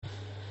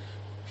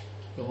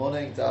Good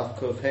morning, Daf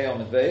Kuf Hey on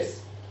the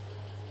base.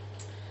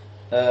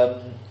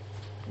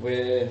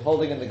 We're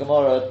holding in the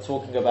Gemara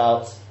talking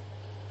about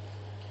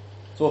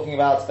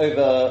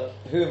over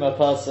whom a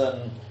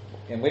person,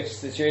 in which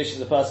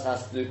situations a person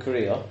has to do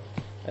Kriya.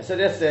 I said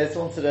yesterday I just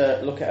wanted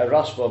to look at a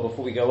Rashba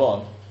before we go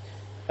on.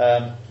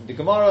 The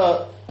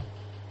Gemara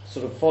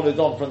sort of followed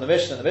on from the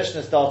Mishnah. The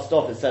Mishnah started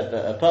off, it said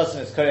that a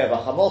person is Kriya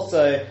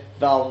v'chamoso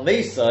v'al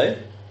meso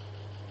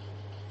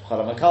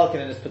chalamekalkin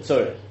in his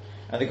Petzorah.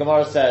 And the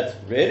Gemara said,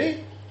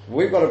 really?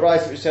 We've got a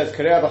Brisa which says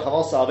Kriya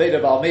v'chamoso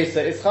aveda v'al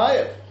meso is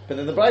chayev. But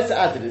then the Brisa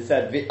added, it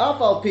said v'af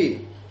al pi.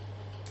 It's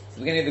the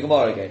beginning of the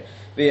Gemara again.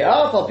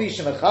 V'af al pi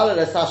shemechalel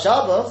es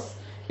ha-Shabbos,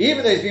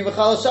 even though he's been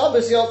mechalel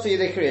Shabbos, yotzi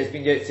yedei Kriya, he's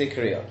been yotzi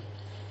Kriya.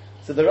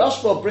 So the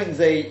Rashba brings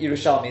a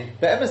Yerushalmi.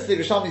 But honestly,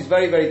 the Yerushalmi is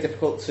very, very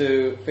difficult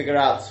to figure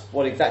out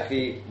what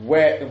exactly,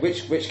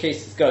 which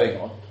case is going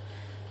on.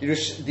 The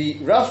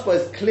Rashba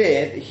is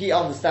clear that he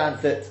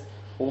understands that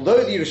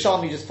although the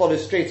Yerushalmi just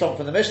follows straight on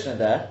from the Mishnah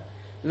there,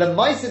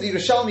 Lemaisa the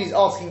Yerushalmi is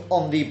asking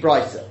on the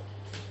Brisa,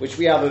 which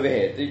we have over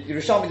here. The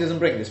Yerushalmi doesn't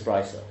bring this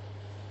Brisa.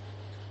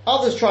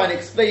 Others try and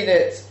explain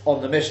it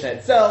on the Mishnah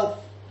itself.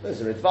 There's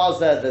a Ritvaz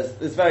there.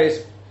 There's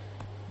various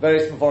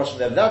Mefarshim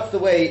there. That's the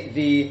way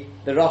the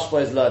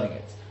Rashba is learning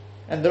it.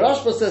 And the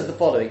Rashba says the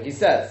following. He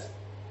says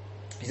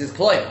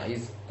Kloima.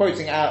 He's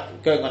quoting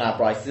out, going on our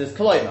Brisa. He says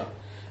Kloima.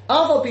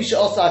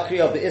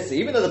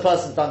 Even though the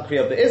person's done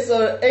Kriya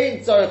B'Isser, Ein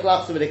Tzarech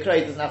Lachzu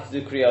B'Dekray, doesn't have to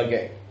do Kriya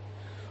again.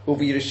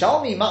 Uvi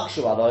Yerushalmi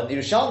Makshu Alo, and the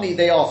Yerushalmi,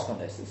 they ask on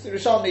this. It's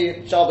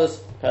Yerushalmi Shabbos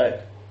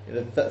Perek,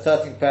 the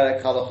 13th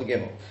Perek Halach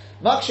Gimel.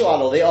 Makshu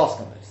Alo, they ask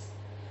on this.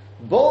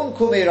 Bon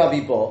Kumei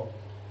Rabbi Bo,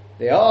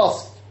 they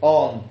asked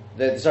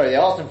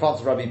in front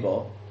of Rabbi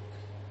Bo.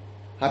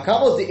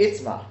 Hakamos the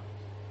Itzma.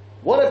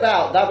 What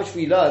about that which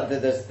we learned?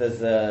 That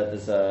there's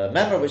a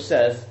member which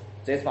says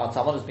the Itzma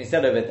Talmud has been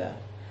said over there.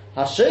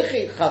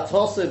 Hasheichi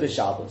Chatosu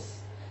b'Shabbos.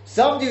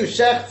 Somebody who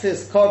shechts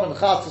his korban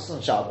chatos on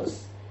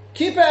Shabbos,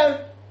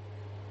 kiper.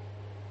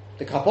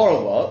 The kapora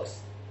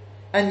works,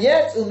 and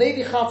yet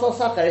maybe chatos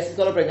acheres he's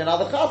got to bring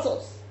another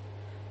chatos.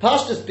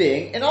 Pashtus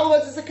being, in other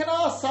words, it's a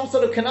kanas, some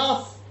sort of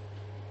kanas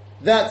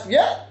that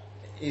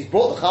he's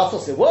brought the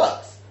chatos, it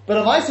works, but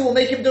a ma'aser will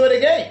make him do it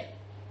again.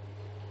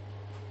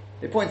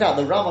 They point out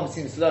the Rambam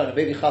seems to learn that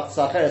maybe chatos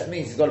acheres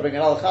means he's got to bring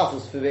another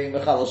chatos for being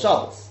mechalel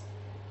Shabbos,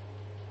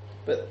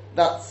 but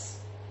that's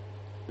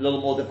a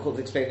little more difficult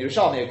to explain the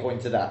Yerushalmi according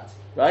to that,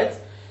 right?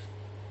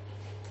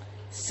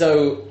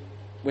 So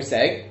we're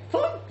saying,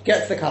 fine,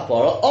 gets the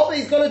kapara, but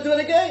he's got to do it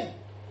again.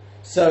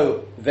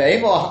 So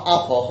ve'im or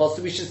apochos,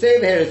 so we should say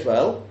over here as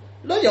well,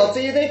 lo yotze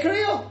yedei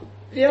kriya.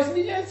 He hasn't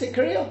been yotze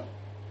kriya,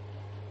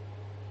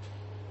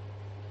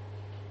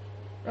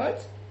 right?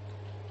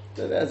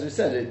 So as we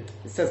said, it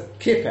says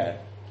kiper.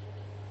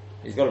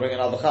 He's got to bring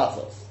another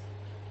chatos.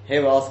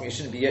 Here we're asking, he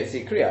shouldn't be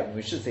yotze kriya. I mean,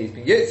 we should say he's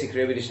been yotze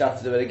kriya, but he should have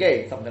to do it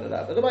again, something like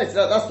that. But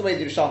that's the way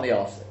the Yerushalmi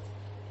asks it.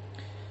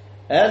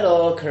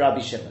 Elo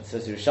k'Rabbi Shimon. So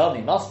the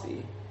Yerushalmi must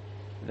be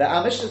the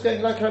Amish is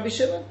going like Rabbi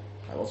Shimon.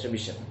 What's Rabbi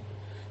Shimon?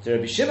 So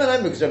Rabbi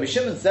Shimon, because Rabbi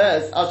Shimon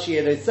says, we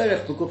know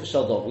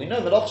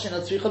Melachshin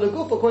and Tzricha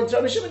L'Guf, according to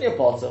Rabbi Shimon, you're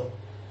potter.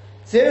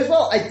 So here as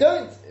well,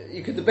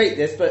 you could debate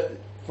this, but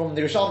from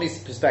the Yerushalmi's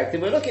perspective,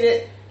 we're looking at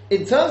it,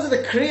 in terms of the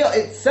Kriya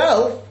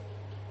itself,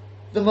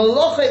 the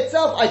Malacha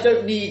itself, I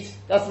don't need,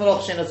 that's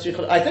Melachshin and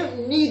Tzricha, I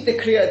don't need the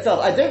Kriya itself,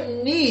 I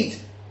don't need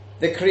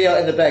the Kriya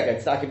in the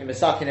beggar, so I can be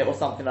Mesakin it or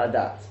something like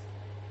that.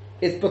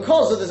 It's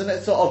because there's a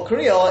mitzvah of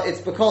Kriya,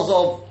 it's because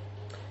of,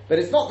 but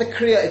it's not the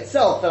Kriya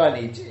itself that I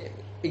need.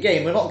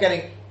 Again, we're not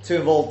getting too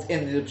involved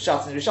in the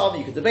Pshat and Yerushalmi.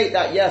 You could debate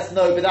that, yes,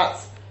 no, but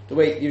that's the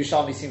way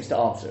Yerushalmi seems to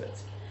answer it.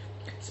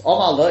 So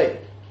Omar Loi.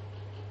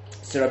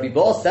 So Rabbi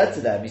Bo said to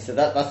them, he said,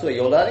 that's the way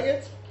you're learning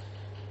it?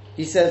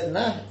 He says,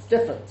 nah, it's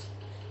different.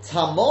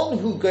 Tamon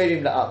hu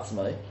goyrim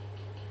la'atzmai.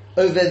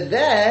 Over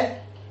there,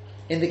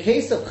 in the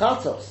case of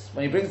Chatos,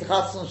 when he brings the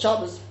Chatos on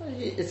Shabbos,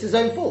 it's his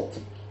own fault.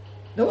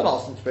 No one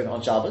asked him to bring it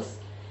on Shabbos.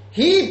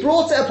 He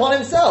brought it upon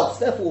himself,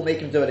 so therefore we'll make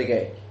him do it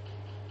again.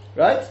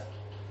 Right?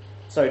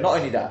 Sorry, not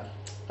only that.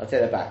 I'll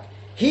take that back.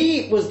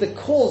 He was the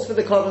cause for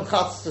the korban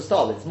chatos to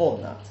start with. It's more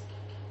than that.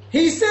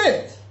 He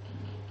sinned.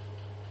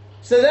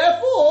 So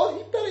therefore,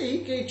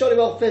 he jolly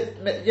well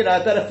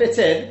better fit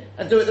in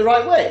and do it the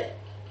right way.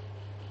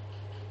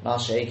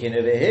 Mashakin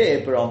over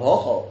here, Baram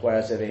Hochol.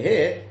 Whereas over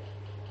here,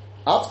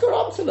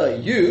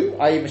 Atkaram you,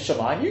 i.e.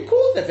 Mishamayim, you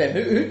called it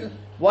him.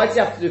 Why does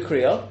he have to do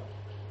Kriya?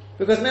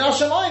 Because Min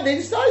HaShamayim, they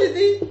decided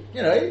he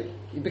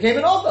became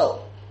an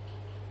Ovel.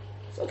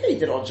 It's okay, he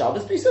did it on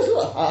Shabbos, but he says,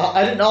 look,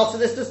 I didn't ask for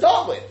this to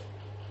start with.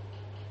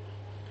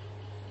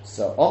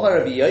 So, Omar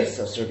Rabbi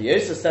Yosef, so Rabbi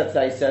Yosef said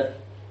that, he said,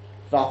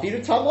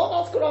 V'afiru Talmon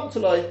Atkaram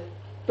Tulay.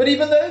 But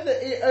even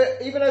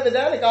over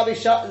there,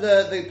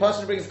 the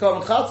person who brings the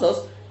Korban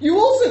Chatos, you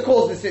also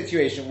caused the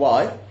situation.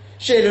 Why?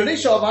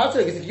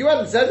 Because if you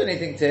hadn't said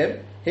anything to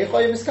him, as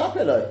far as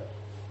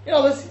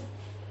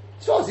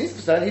he's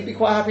concerned, he'd be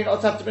quite happy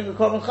not to have to bring the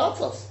Korban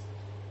Chatos.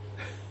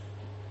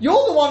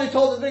 You're the one who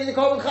told him to bring the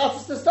Korban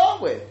Chatos to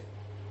start with.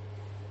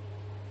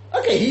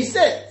 Okay, he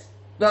sinned,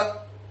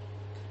 but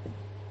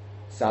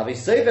Savi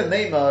Seva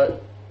Meimar.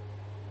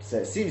 So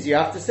it seems you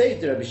have to say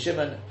to Rabbi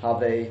Shimon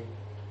Have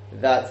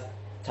that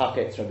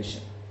Taket Rabbi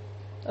Shimon.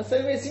 That's the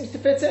only way it seems to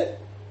fit in.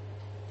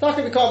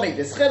 Taka, we can't make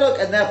this chiluk,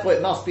 and therefore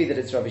it must be that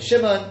it's Rabbi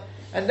Shimon,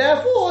 and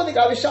therefore the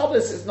Gabi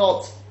Shabbos is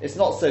not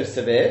so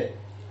severe.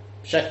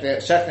 Shechnei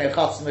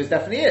Chatzim most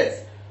definitely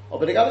is. But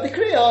the Gabi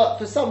Kriya,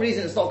 for some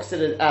reason, it's not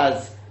considered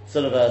as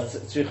sort of a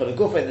Tzricha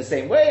L'Gufa in the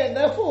same way, and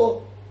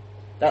therefore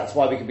that's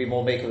why we can be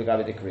more making the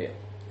Gabi Kriya.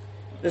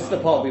 This is the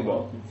part we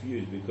want. I'm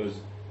confused because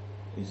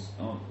it's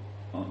on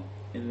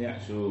in the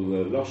actual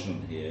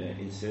Lashon here,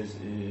 it says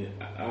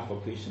Afal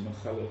Pisha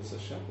Mechalel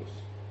Shabbos.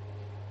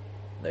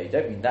 No, you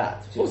don't mean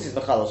that. Of course it's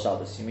Mechalel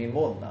Shabbos, you mean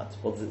more than that.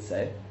 What does it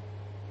say?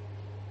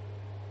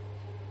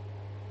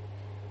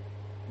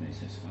 And it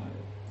says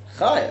Chayav.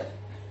 Chayav.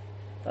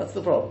 That's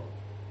the problem.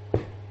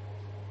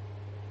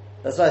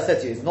 That's why I said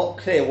to you, it's not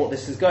clear what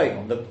this is going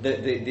on. The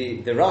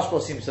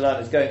Rashba seems to learn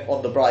it's going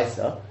on the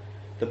Brisa.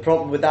 The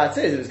problem with that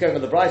is, if it's going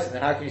on the Brisa,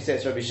 then how can you say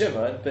it's Rabbi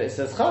Shimon, but it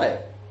says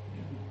Chayav?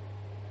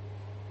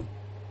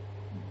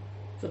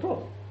 It's a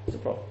problem. It's a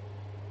problem.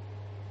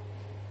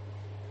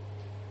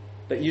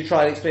 But you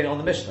try to explain it on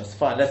the Mishnah. So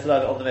fine, let's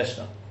learn it on the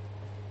Mishnah.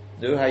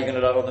 How are you going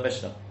to learn it on the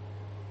Mishnah?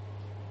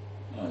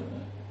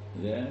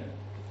 There.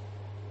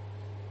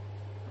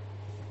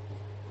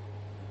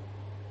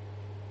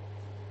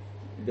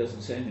 It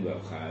doesn't say anything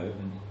about Chayav,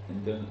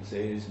 and doesn't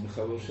say it's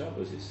Mechalel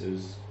Shabbos. It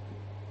says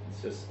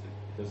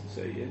it doesn't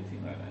say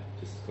anything like that.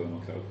 Just Kol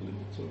Makal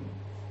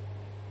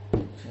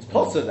Kol. It's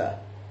Potter there.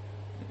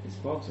 It's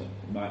Potter.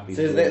 It might be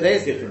so for a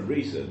different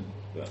reason,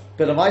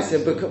 but I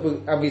said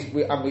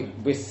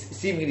we're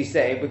seemingly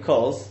saying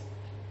because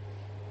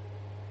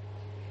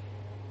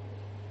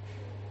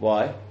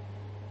why?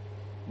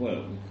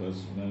 Well,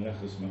 because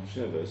Melechus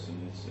Machshavas,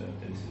 and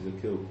this is a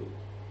kilkul.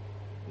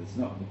 It's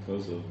not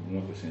because of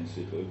Melechus and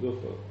Sichel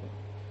Gufa,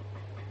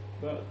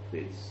 but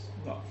it's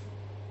not.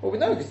 Well, we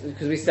know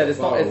because we said it's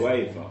far not.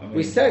 Away from. I mean,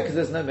 we said because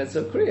there's no mitzvah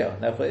of kriya,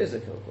 therefore it is a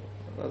kilkul.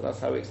 That's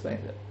how we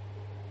explained it.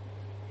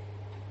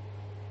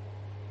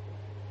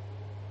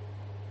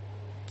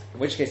 In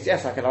which case,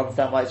 yes, I can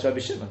understand why it's Rabbi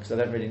Shimon because I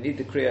don't really need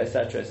the kriya,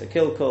 etc. It's a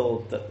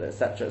kilkul,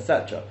 etc.,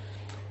 etc.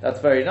 That's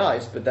very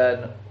nice, but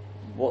then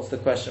what's the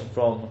question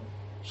from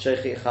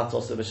Sheikhi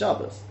Chatos of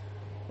Shabbos?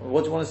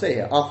 What do you want to say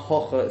here?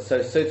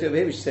 So to over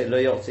here we should say Lo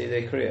Yotzi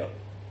De Kriya.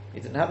 He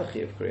didn't have a Chi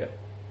of Kriya.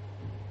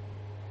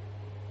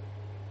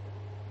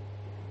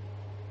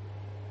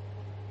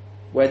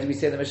 Where do we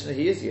say in the Mishnah that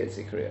he is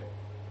Yotzi Kriya?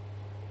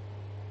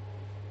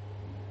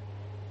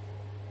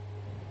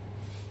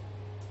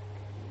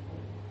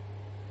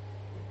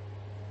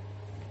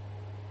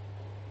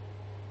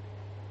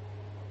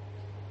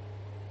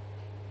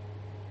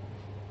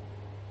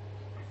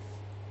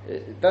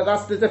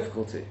 That's the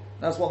difficulty.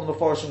 That's what the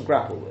Mefarshim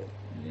grapple with.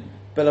 yeah.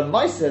 But a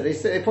Maisa,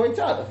 they point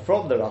out that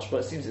from the Rashba,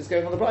 it seems it's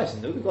going on the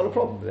Bryson. No, we've got a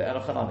problem with it.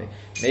 Enochanami.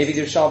 Maybe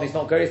the Rishalmi's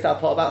not going to that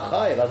part about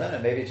Chayiv. I don't know.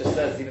 Maybe it just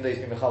says even though he's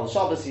been Mechal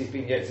Shabbos, he's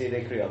been Yetzirah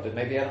De Kriya. But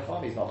maybe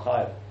Enochanami's not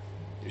Chayiv.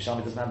 The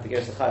Rishalmi doesn't have to go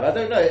to Chayiv. I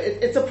don't know.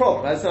 It's a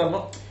problem. As I said,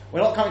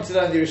 we're not coming to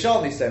learn the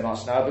Rishalmi so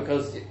much now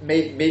because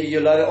maybe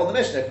you'll learn it on the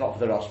Mishnah if not for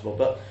the Rashba.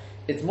 But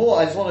it's more.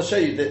 I just want to show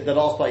you the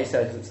last part he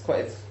said because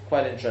it's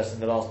quite interesting.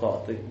 The last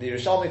part. The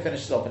Rishalmi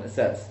finishes off and it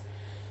says.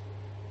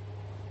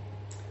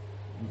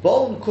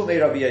 Bon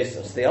Kumei Rabbi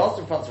Yosef. They asked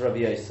in front of Rabbi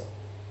Yosef.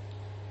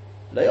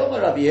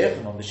 Le'omer Rabbi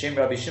Yechanan b'shem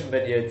Rabbi Shimon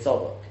ben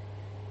Yetzadok.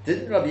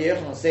 Didn't Rabbi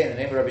Yechanan say in the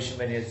name of Rabbi Shimon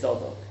ben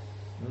Yetzadok,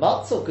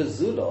 Matzah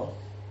Gezula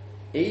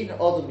ein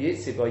Adam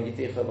Yitzib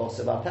Yitecha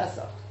V'Oseh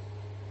Pesach.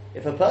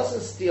 If a person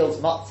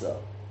steals matzah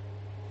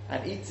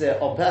and eats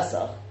it on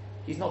Pesach,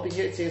 he's not being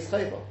Yitzib his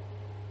chayva.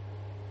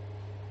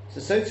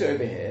 So too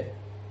over here,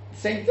 the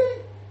same thing.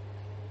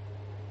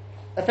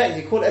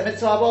 Effectively, call it a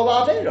mitzvah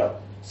ba'avera.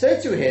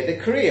 So too here, the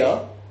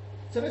kriya.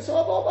 So it's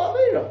all about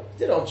Avera. He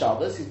did it on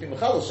Shabbos, he's been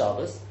Mechal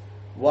Shabbos.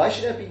 Why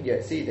should it have been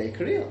Yetzi Dei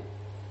Kriya?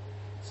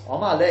 So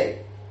Omar Lei,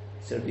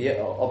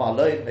 Omar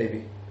Lei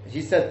maybe.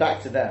 He said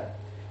back to them,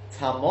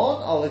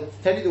 Tamon, I'll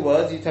tell you the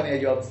words, you tell me how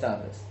you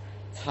understand this.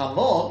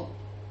 Tamon,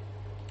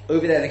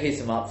 over there in the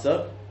case of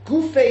Matzah,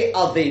 Gufei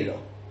Avera.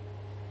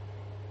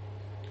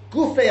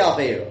 Gufei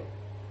Avera.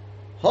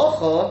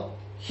 Hocha,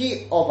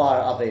 Hi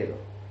Ovar Avera.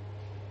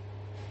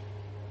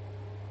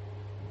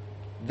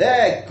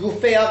 There,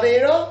 Gufei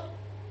Avera.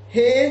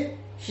 Here,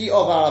 he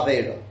of our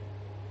Avera.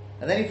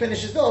 And then he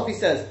finishes off, he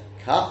says,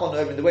 Kachon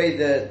over the way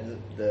the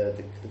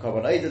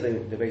Korban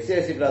Eidah, the Beis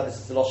Yosef learned, this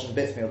is the Lashon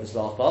Bitzmi of this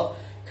last part.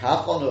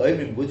 Kachon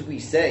over, would we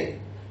say,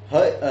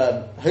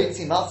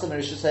 Hotzi Matzah from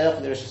Rishus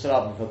Hayach to Rishus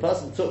Harabim. If a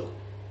person took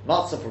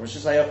Matzah from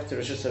Rishus Hayach to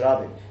Rishus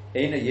Harabim,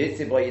 Eina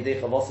Yetzi by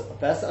Yidei Chavos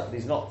Pesach,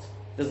 he's not,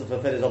 doesn't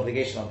fulfill his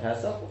obligation on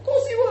Pesach, of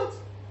course he would.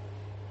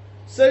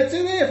 So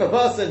too, if a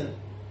person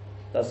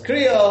does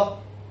Kriya,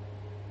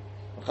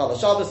 Mechal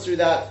Shabbos through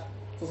that,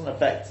 doesn't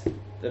affect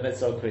the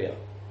mitzvah kriya.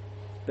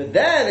 But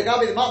then the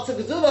Gabi the Matzah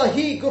Gezula,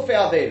 he Gufei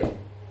Avera.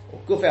 Or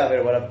Gufei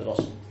Avera, whatever the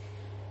Lashon.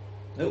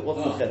 No,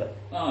 what's the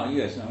chiluk?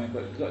 Yes, I mean,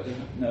 but you've got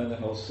to know the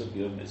whole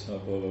sugya of mitzvah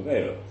of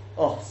Avera.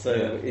 Oh, so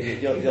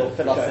you'll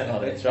fill us in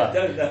on it, right? I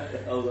don't know the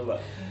whole of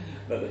it.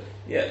 But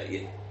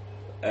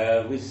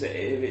we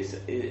say if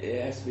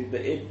it has to be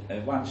be'id.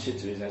 One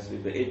shitter has to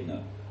be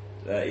be'idna.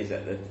 Is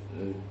that the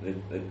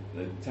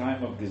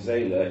time of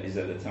gezela is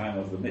at the time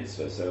of the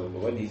mitzvah. So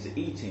when he's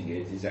eating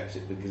it, is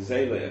actually the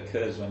gezela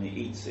occurs when he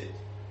eats it.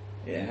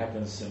 It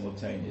happens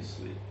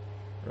simultaneously.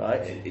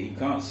 Right. You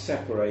can't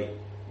separate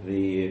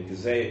the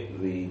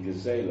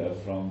gezela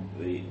from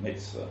the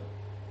mitzvah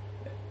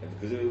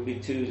because it would be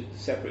two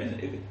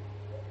separate.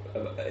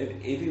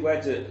 If he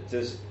were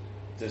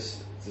to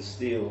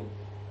steal,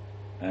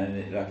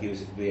 and like he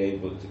was to be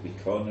able to be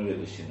corner, it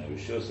was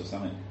rishus or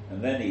something,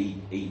 and then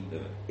he eat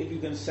them. If you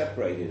can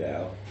separate it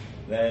out,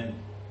 then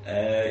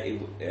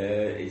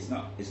it's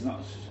not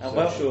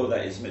so sure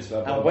that it's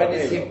mitzvah. And when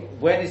is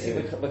he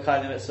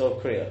mekayim the mitzvah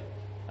of kriya?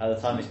 At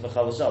the time he's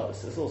mechavel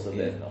Shabbos. It's also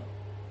there, no?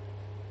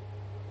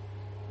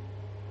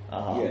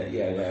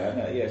 Yeah, I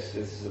know. Yes,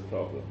 this is a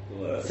problem.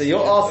 So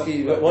you're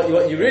asking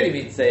what you really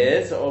mean to say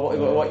is, or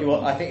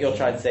what I think you're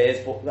trying to say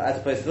is, as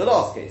opposed to the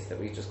last case that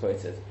we just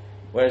quoted.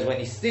 Whereas when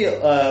he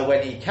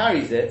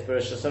carries it for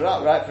Rosh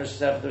Hashanah, right, for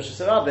Rosh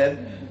Hashanah,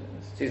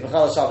 so he's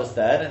Mechal Shabbos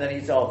then, and then he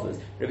eats it afterwards.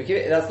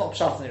 That's not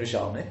Pshat in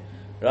Yerushalmi,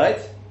 right?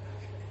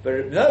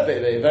 But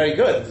very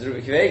good, because Rabbi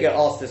Akiva Eiger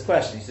asked this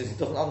question. He says he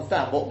doesn't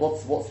understand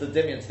what's the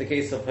dimion to the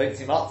case of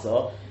Hotzi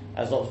Matzah,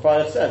 as what the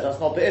Freilich says. That's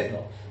not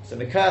Be'idna. So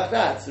Mekayach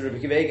that, so Rabbi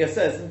Akiva Eiger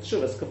says in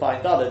Shuvas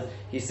Kafayim Daled,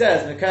 he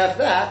says Mekayach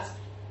that.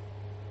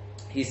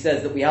 He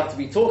says that we have to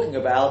be talking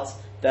about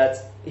that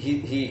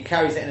he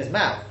carries it in his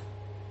mouth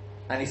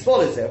and he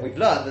swallows it. And we've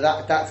learned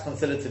that's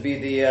considered to be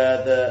the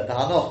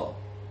hanocha.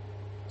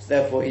 So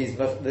therefore, he's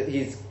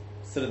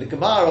sort of the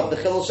Gemara of the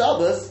Chilul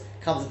Shabbos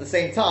comes at the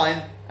same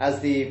time as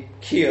the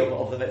kiyum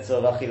of the mitzvah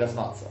of Achilas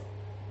Matzah.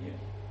 Yeah.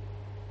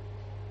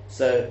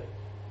 So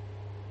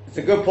it's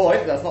a good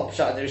point. That's not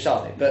Pshat in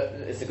Yerushalmi, but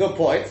it's a good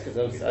point because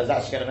I was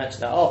actually going to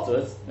mention that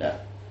afterwards. Yeah,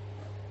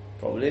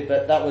 probably.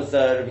 But that was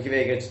Rabbi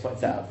Akiva Eiger just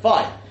points out.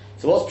 Fine.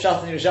 So what's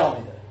Pshat in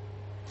Yerushalmi then?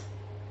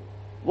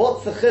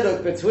 What's the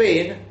chiluk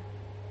between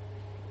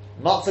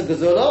Matzah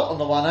Gezula on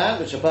the one hand,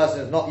 which a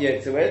person is not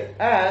yet to it,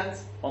 and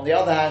on the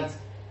other hand,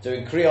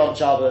 doing Kriya on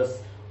Shabbos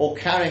or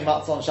carrying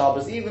Matzah on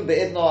Shabbos, even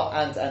Be'idna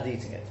and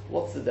eating it?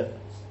 What's the difference?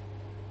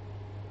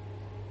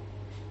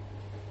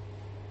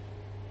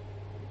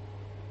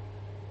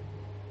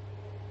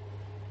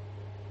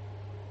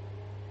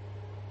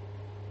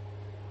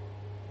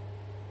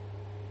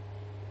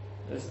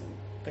 Listen,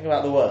 think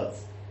about the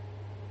words.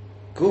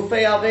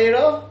 Gufei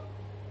Aveira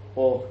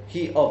or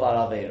Hi of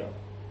Aveira?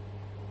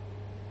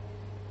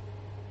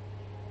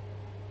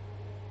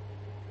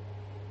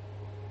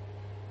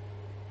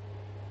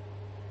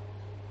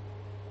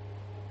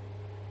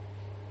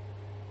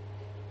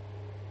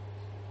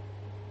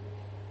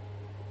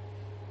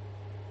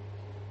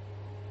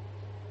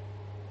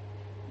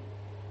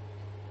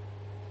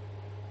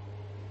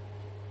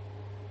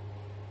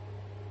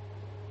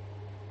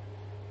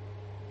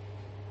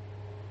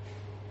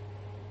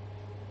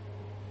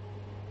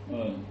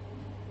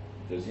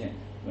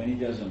 When he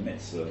does a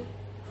mitzvah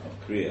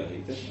of kriya,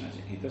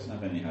 he doesn't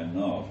have any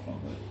hana from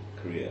the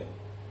kriya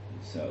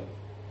itself.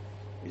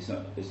 It's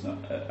not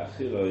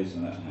achila is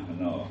not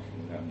hana.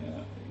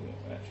 You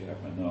actually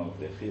have hana of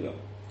the achila.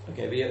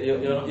 Okay, but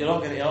you're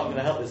not going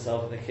to help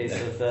yourself in the case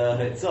of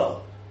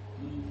Hitzah.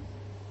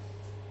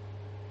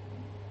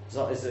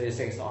 You're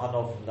saying it's not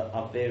hana from the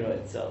avera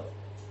itself.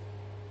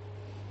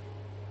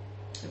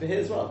 But here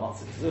as well,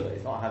 matzah kazula,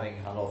 he's not having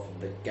hana from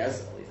the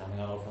gezel, he's having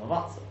hana from the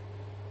matzah.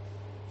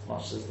 As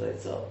much as the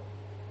Hitzah.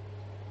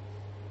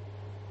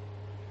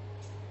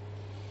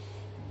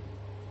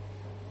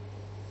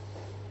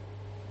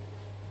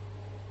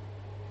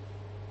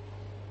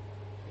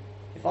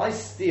 If I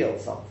steal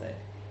something,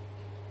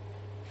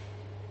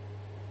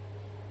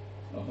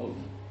 hold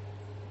on.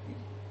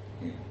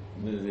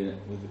 With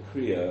the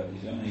kriya,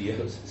 he's only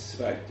yos. It's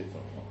slightly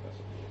different from what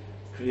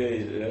kriya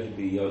is only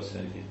be yos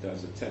if it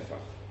does a tefach.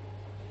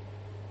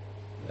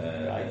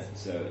 Right.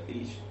 So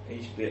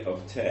each bit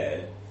of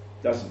tear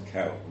doesn't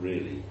count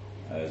really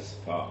as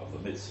part of the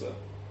mitzvah.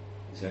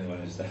 It's only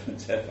when it's done a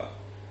tefach.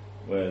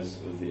 Whereas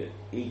with the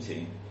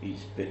eating,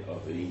 each bit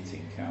of the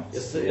eating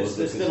counts. You're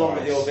still on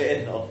with your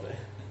bit in of it.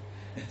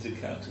 It's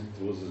accounting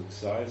towards the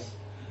size.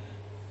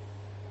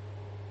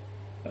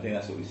 I think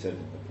that's what we said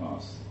in the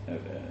past.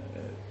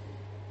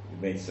 We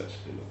made such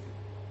a look.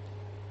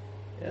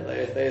 Yeah,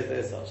 there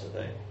is such a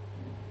thing.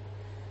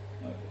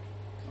 Okay.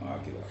 I'll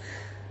give up.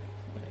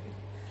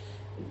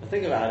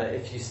 Think about it.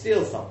 If you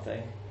steal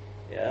something,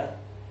 yeah.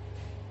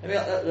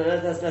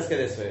 Let's get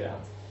this way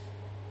around.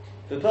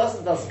 If a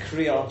person does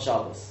kriya on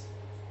Shabbos,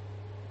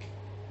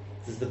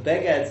 does the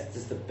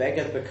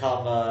beged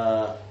become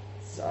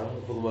I don't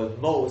know the word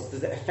mos?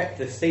 Does it affect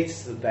the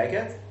status of the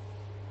beged?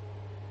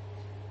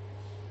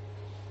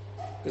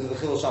 Because of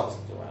the chilul Shabbos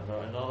comes around,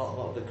 right?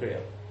 Not the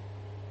kriya.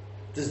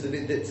 Does the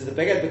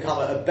beged become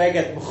a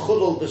beged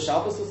mechulul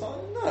b'Shabbos or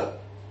something? No.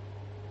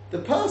 The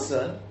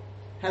person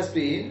has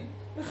been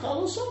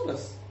mechalul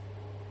Shabbos.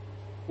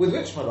 With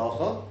which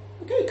malacha?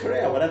 Okay,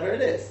 kriya, whatever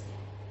it is.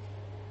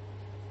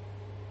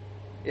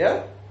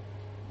 Yeah?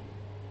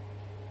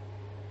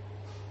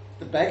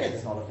 the beged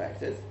is not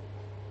affected.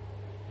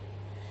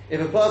 If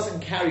a person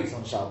carries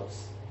on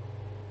Shabbos,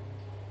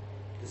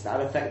 does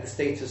that affect the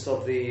status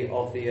of the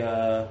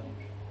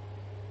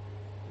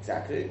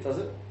exactly? Does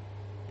it?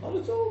 Not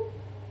at all.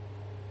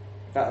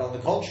 In fact, on the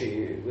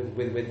contrary,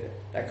 with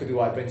that could be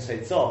why it brings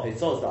Heitzah.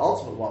 Heitzah is the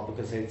ultimate one,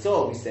 because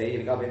Heitzah, we say,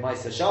 you got to be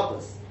Ma'aser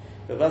Shabbos.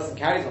 If a person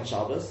carries on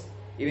Shabbos,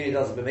 even if he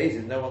does it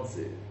b'mezid, no one's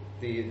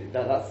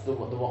that's the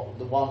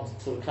one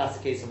sort of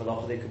classic case of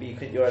malacha. They could be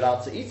you're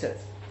allowed to eat it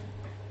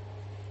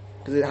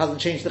because it hasn't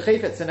changed the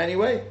chayfetz in any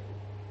way,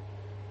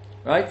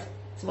 right?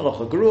 It's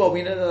malacha gerua.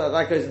 We know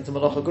that goes into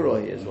malacha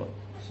gerua here as well.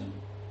 So,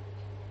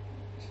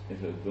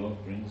 if a dog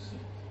brings,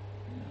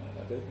 I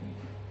don't think.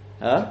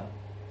 Huh?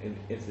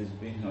 If there's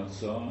been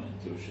Hatzah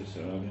into Rosh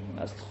Hashanah,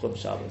 That's Tchum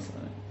Shabbos. Isn't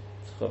it?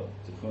 Tchum.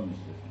 Tikkun is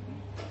different,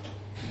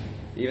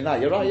 right? Even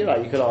that, you're right.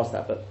 You could ask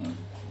that, but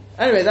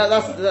anyway,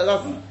 that's.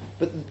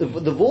 But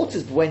the vault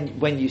is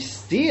when you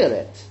steal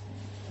it.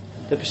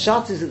 The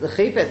pshat is that the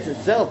chayfetz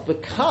itself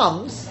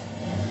becomes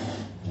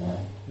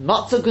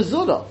matzah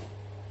gezula.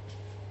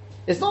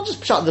 It's not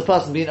just pshat the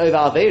person being over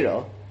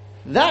avera.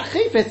 That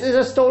chayfetz is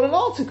a stolen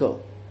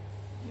article.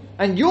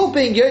 And you're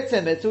being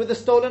yotzei mitzvah with a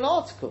stolen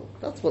article.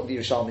 That's what the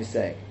Yerushalmi is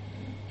saying.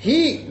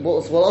 He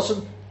was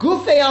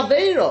gufei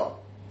aveira.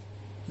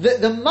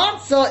 The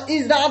matzah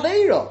is the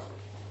aveira.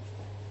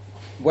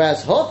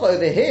 Whereas hoch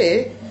over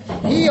here,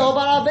 he over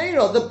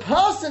aveira. The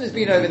person has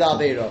been over the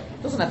aveira.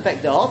 It doesn't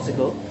affect the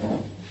article.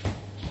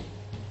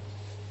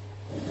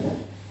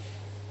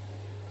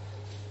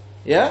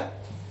 Yeah.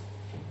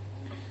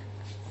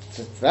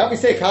 So that we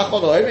say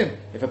kachol oimim.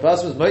 If a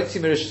person was motzi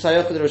mirosh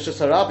sayach to Rosh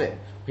Hashanah,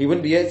 he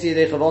wouldn't be yotzi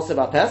yedei chavos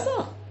about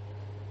Pesach.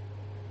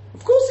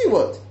 Of course he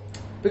would,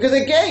 because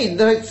again,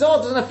 the hitzah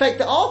doesn't affect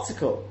the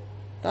article.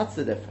 That's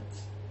the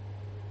difference.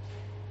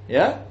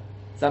 Yeah,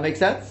 does that make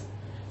sense?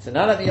 So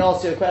now let me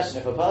ask you a question: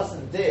 if a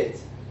person did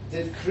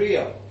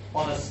kriya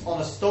on a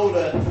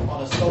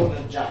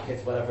stolen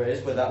jacket, whatever it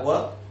is, would that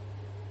work?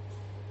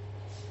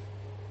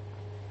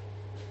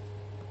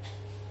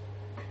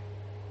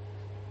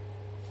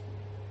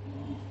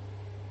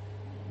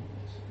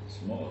 It's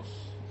mos.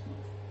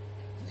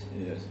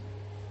 Yes,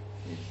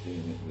 he's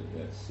doing it with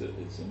that.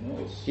 It's a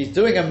mos. He's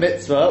doing a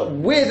mitzvah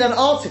with an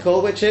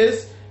article which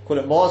is, call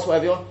it mos,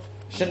 whatever you want,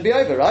 shouldn't be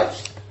over, right?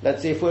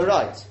 Let's see if we're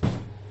right.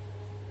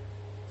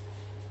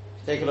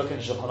 Take a look in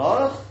Shulchan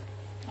Aruch.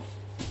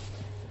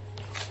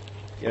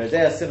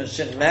 Yeridei Siman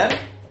Shin Mem.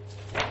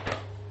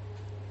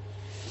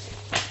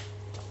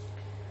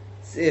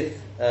 See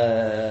if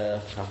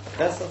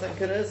Chaftes, I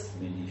think it is. I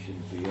mean, he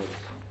shouldn't be also.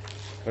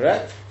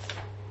 Correct?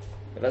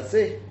 But let's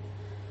see.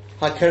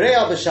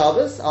 HaKareya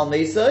b'Shabbos al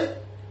Meisoi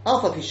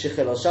Alfa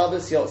Pishichel al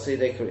Shabbos Yotzi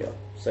de Kriya.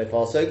 So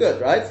far, so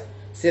good, right?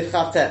 Sif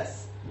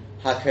Chaftes.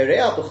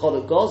 HaKareya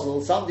b'Chol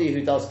Gozel, somebody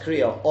who does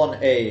Kriya on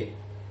a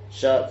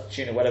shirt,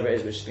 tunic, whatever it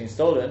is which has been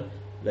stolen,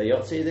 le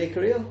Yotzi de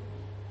Kriya.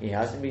 He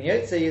hasn't been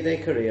Yotzi de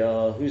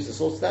Kriya. Who's the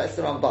source of that? It's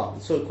the Ramban.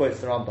 The source quotes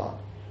the Ramban.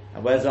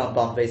 And where's the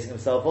Ramban basing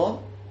himself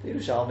on? The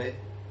Yerushalmi.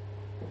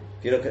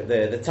 If you look at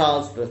the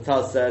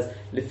Taz says,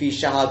 Lefi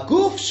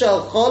Shahaguf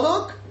Shel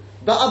Choluk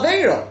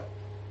Ba'aveira.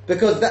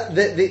 Because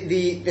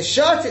the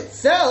shirt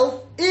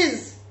itself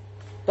is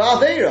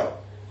Ba'aveira.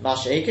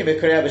 Masha'ekim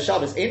V'Kariya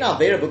B'Shabbos Ein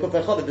Aveira B'Kuf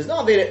V'Choluk. There's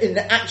no Aveira in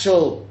the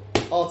actual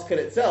article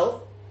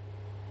itself.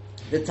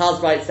 The Taz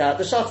writes out,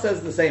 the Shach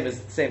says the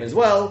same as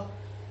well.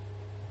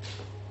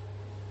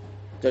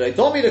 Even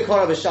though the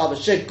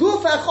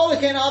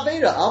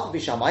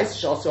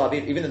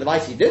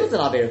Maisi did was an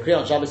Aveira, Kriya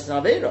on Shabbos is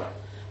an Aveira.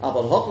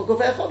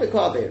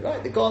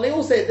 Right? The Gaon, they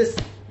all say this.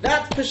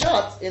 That's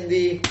Peshat in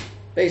the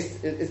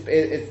base. It's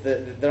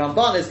the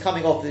Ramban is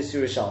coming off this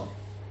Yerushalmi.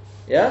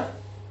 Yeah.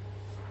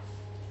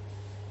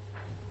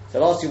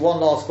 So I'll ask you one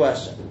last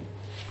question.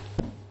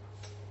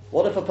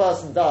 What if a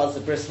person does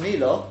a bris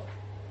milah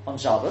on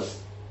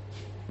Shabbos?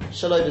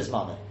 Shalom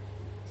Bismano.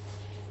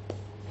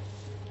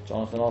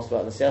 Jonathan asked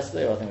about this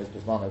yesterday, or I think it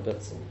was Bismano,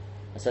 but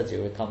I said to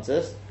you we'd come to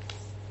this.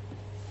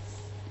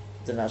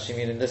 Didn't actually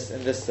mean in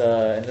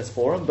this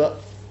forum,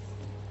 but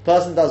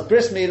person does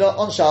bris milah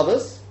on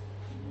Shabbos,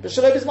 but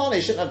Shalom Bismano,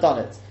 he shouldn't have done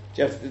it.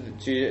 Do you have to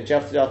do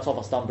that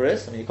Tofas Dam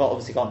Bris? I mean, you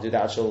obviously can't do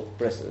the actual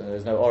bris.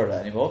 There's no order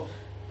anymore.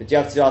 But do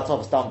you have to do that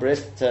Tofas Dam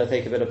Bris to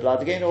take a bit of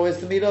blood again, or is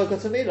the milah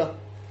got a milah?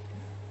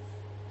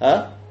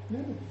 Huh?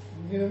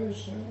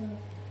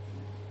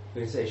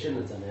 When you say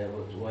shouldn't have done it,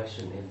 why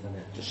shouldn't he have done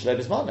it? Just Shalom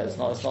Bismano. It's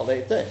not the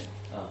 8th day.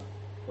 Ah,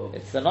 cool.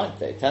 It's the 9th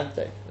day, 10th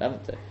day,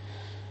 11th day.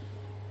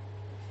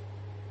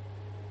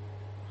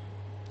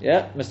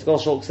 Yeah, Mr.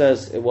 Goshawk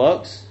says it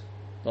works.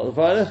 Not the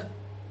Friday.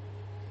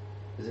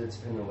 Does it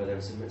depend on whether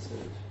it's a mitzvah,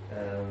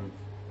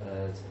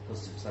 a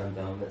positive time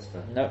bound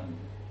mitzvah? No.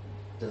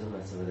 Doesn't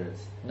matter whether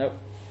it's. No.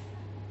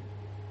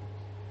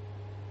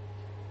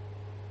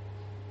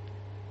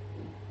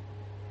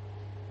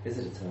 Is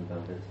it a time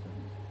bound mitzvah?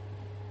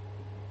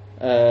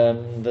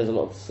 There's a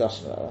lot of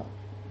discussion about that.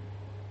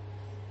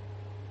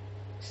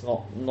 It's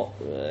not.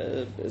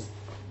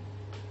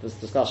 There's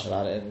discussion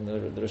about it in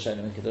the Rishonim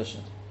and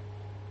Kedushin.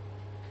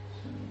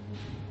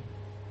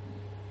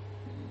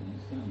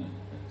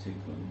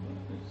 tikkun,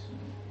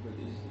 but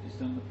it's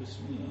done the bris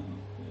milah,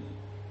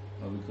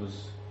 because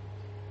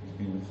he's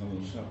been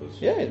mechalel Shabbos.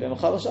 Yeah, he's been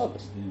mechalel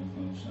Shabbos. He's been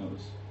mechalel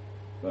Shabbos,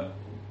 but.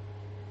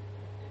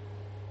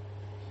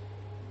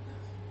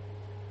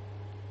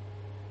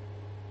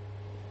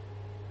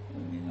 I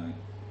mean,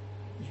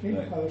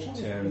 like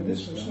tearing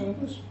this down.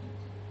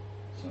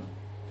 So.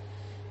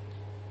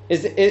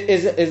 Is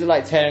it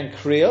like tearing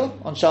kriya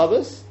on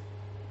Shabbos,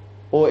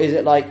 or is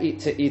it like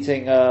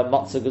eating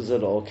matzah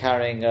gazul, or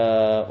carrying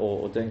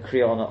or doing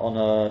kriya on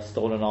a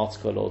stolen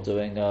article, or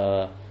doing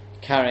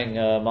carrying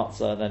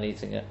matzah and then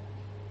eating it?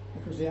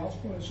 Because the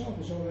article itself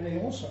is already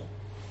also.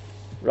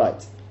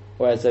 Right.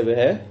 Whereas over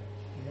here,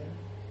 Yeah.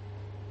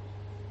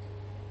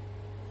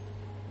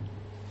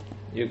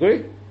 you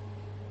agree?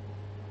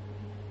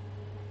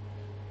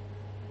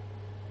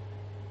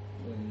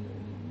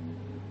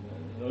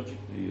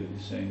 Logically, you're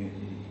saying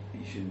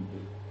he shouldn't do,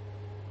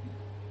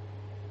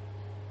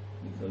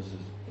 because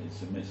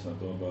it's a mitzvah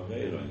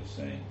b'avera. You're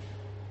saying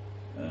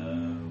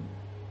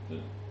that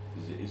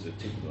it's a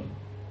tikkun,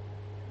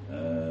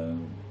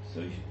 so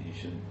he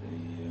shouldn't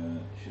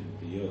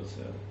be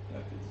yotzer.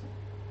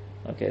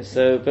 Okay,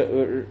 so but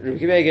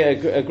Rabbi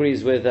Akiva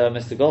agrees with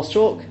Mr.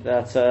 Goschalk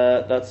that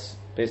that's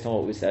based on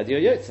what we said. You're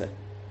yotzer,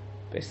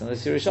 based on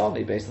this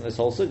Yerushalmi, based on this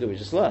whole sugya we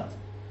just learned,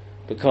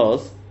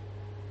 because.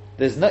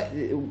 There's no.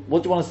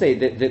 What do you want to say?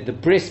 The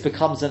bris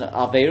becomes an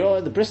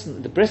avera. The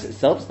bris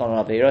itself is not an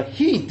avera.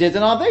 He did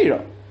an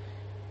avera.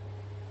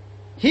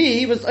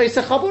 He was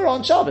Oseh Chabura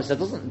on Shabbos. It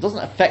doesn't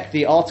affect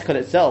the article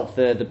itself,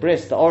 the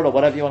bris, the orla,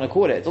 whatever you want to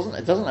call it. It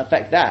doesn't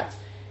affect that.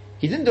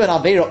 He didn't do an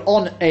avera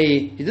on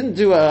a. He didn't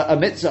do a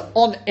mitzvah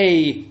on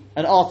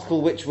an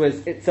article which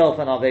was itself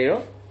an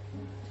avera.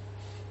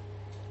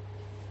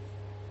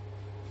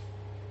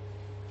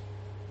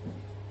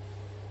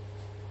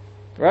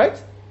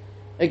 Right.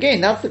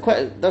 Again, that's the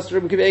question. That's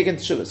Rabbi Akiva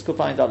against Shuvas. Could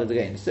find out it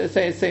again. It's the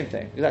same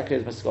thing, exactly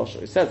as Mr. Goshel.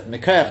 He says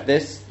Mekayach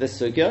this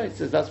sugya. He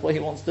says that's what he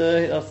wants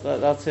to.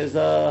 That's his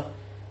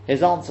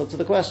answer to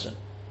the question.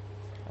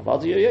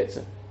 About the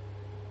Yotze.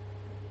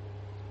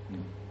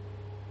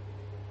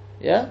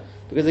 Yeah,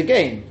 because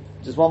again,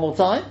 just one more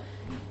time,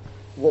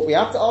 what we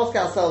have to ask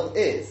ourselves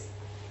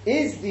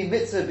is the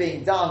mitzvah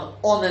being done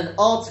on an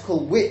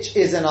article which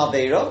is an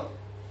avera?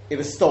 It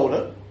was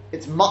stolen.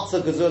 It's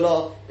matzah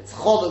gazula. It's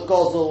chodot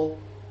gozel.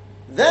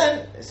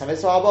 Then it's a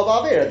mitzvah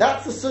b'avera.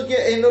 That's the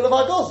sugya in lulav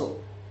ha'gozel.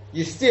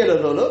 You steal a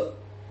lulav,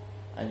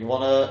 and you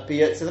want to be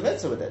to the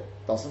mitzvah with it.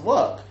 Doesn't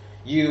work.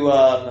 You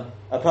a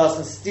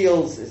person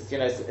steals. It's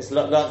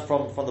learned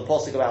from the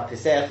posuk about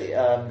pisech,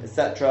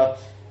 etc.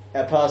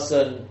 A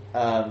person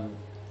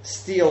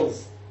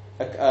steals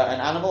an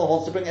animal and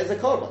wants to bring it as a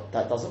korban.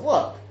 That doesn't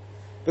work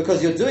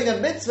because you're doing a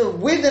mitzvah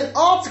with an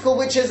article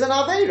which is an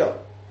avera.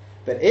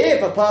 But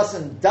if a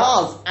person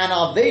does an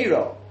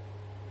avera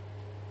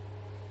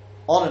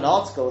on an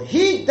article,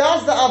 he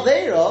does the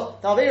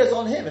avera is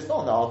on him, it's not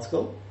on the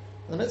article.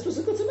 And the mitzvah is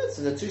a good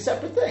mitzvah, they're two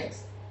separate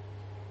things.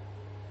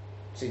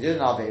 So he did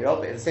an avera,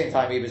 but at the same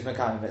time he was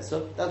mekayim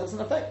mitzvah, that doesn't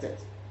affect it.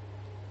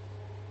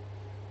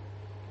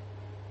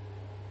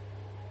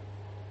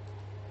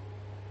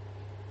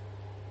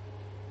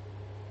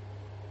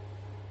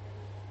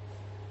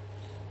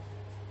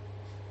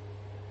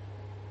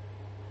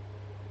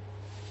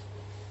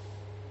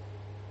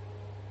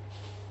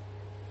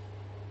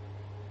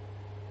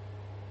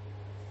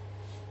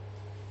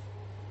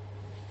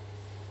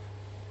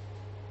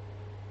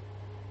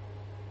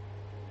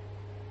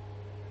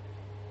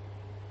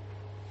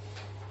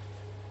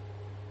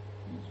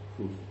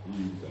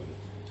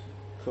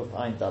 Kuf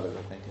Ein Daled,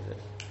 I think it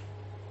is.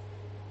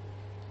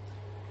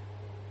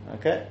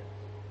 Okay,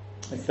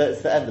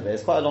 it's the end of it.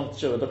 It's quite a long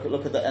tshuva.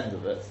 Look at the end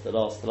of it, the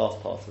last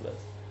part of it.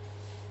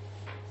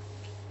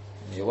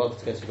 And you're welcome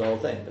to go through the whole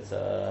thing,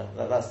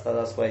 but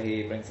that's where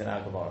he brings in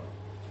our Gemara.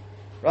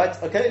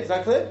 Right? Okay,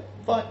 exactly.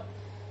 Fine.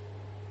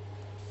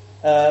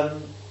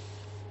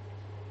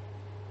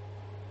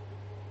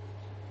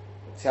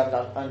 See,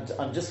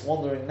 I'm just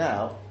wondering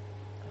now.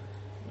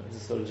 I'm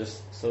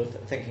just sort of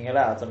thinking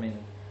aloud. I mean.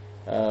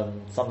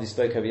 Somebody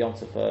spoke over Yom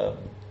Tov,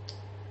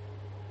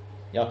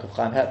 Yaakov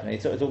Chaim Hepner. He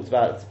talked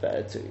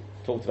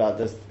about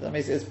this. I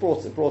mean, it's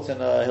brought in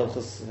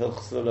Hilchos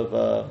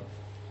Lulav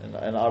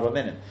in Arba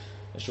Minim.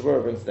 The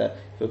Shavura brings it there.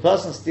 If a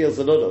person steals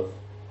a lulav,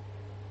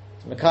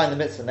 to Mekayim the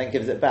mitzvah and then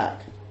gives it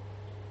back,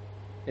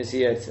 is he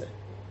Yotze?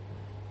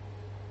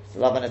 So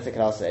Lavan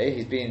Etzekal say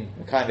he's been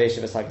Mekayim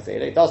Ve'eshavas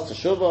HaGazela. He does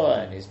teshuvah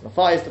and he's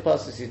mafayis the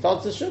person. He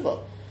does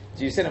teshuvah.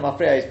 Do you say in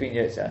Mafreya he's been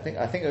Yotze? I think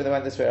when they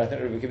went this way, I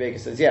think Rabbi Akiva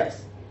says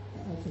yes.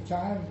 At the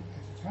time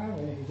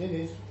when he did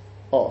it.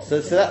 Oh, so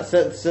that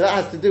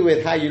has to do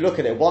with how you look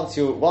at it. Once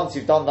you've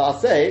done the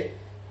asay,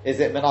 is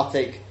it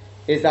menatik?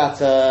 Is that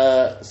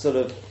sort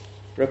of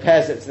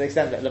repairs it to the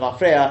extent that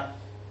lemafreya?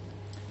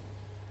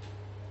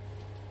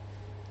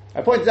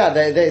 I pointed out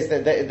there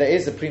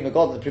is a Prima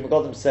Godin. The Prima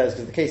Godin says,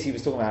 because the case he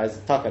was talking about is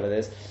takala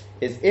this,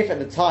 is if at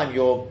the time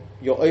you're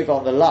over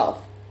on the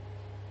love,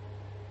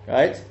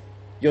 right?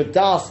 Your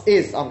das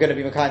is I'm going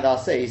to be mekayim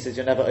asay. He says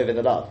you're never over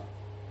the love.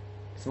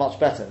 It's much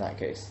better in that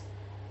case.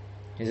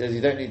 He says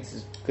you don't need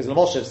to, because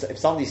Lamoshe, if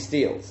somebody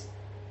steals,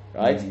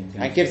 right,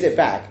 and gives it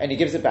back, and he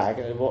gives it back,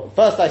 and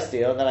first I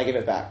steal and then I give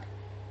it back,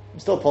 I'm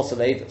still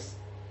postulators.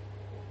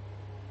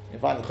 You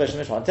find the Chosh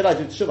Mishma, until I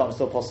do Teshuvah, I'm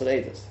still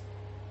postulators.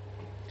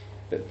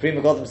 But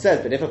Prima Godim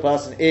says, but if a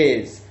person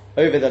is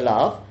over the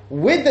love,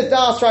 with the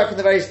das right from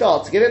the very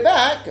start, to give it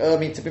back, to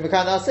be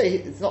Mekan Nase,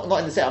 it's not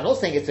in the same. I'm not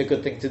saying it's a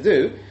good thing to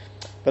do,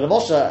 but a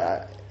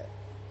Moshe,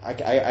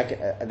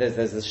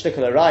 there's a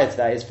shtickle riot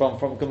that is from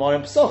Gemara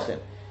and Pesachim.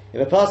 If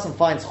a person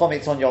finds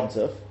chometz on Yom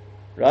Tov,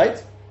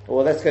 right?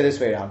 Or let's go this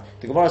way around.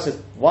 The Gemara says,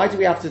 why do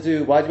we have to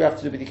do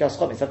b'dikas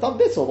chometz? I've done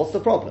bittul. What's the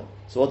problem?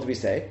 So what do we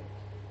say?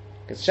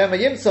 Because Shema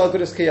Yimsa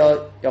Gurus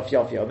Kiyah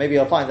Yaf. Maybe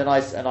he'll find a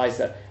nicer.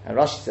 And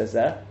Rashi says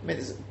there. I mean,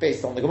 it's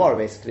based on the Gemara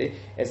basically.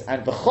 Is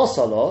and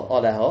v'chosalo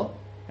aleho.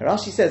 And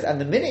Rashi says,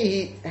 and the minute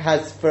he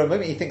has, for a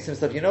moment, he thinks to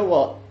himself, you know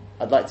what?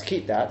 I'd like to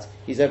keep that.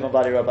 He's over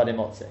Bali Rabbi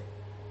Motze.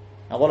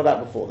 And what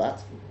about before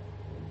that?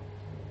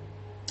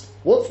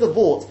 What's the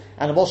vort?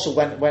 And the Moshe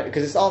went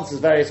because this answers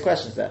various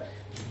questions there.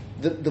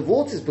 The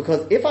vort is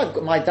because if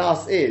my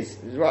das is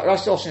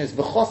Rashi Oshin is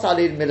v'chos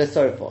alid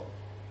milesorfa.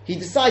 He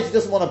decides he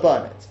doesn't want to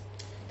burn it.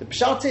 The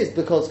pshat is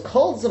because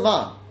kol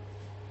zaman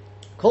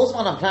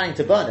I'm planning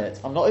to burn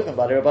it. I'm not even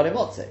Bali Rabbi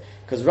Motze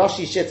because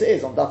Rashi Shita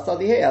is on Daf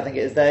Tzadi here. I think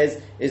is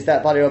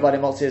that Bali Rabbi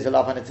Motze is a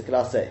lav and it's a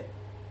klase.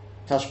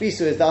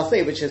 Tashbisu is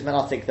dasei, which is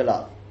menatik the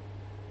lav.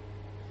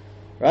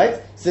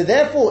 Right? So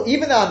therefore,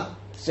 even though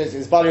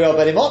it's Bali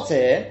Rabbi Motze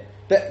here,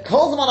 but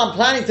kol zaman I'm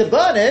planning to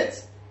burn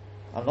it,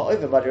 I'm not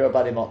over Bali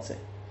Rabbi Motze.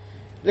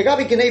 The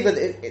Gabi Geneva,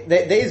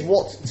 there is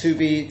what to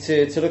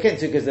look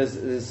into because there's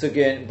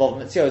sugya involved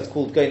in Mitzvah. It's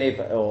called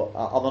Geneva or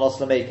Amanos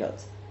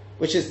Lamekat,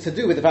 which is to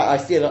do with the fact I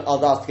steal,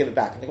 I'll ask to give it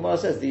back. And the Gemara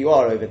says that you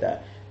are over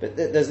there, but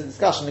there's a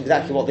discussion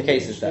exactly what the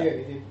case is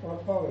there.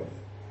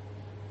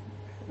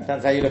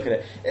 Depends how you look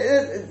at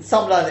it.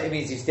 Some learn that it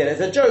means you steal.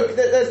 It's a joke.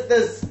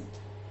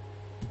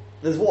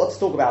 There's what to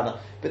talk about now.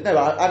 But no,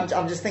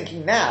 I'm just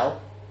thinking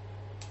now.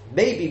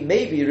 Maybe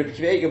Rabbi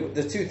Akiva Eiger,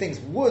 the two things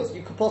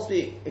you could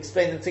possibly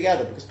explain them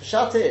together because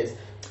Peshat is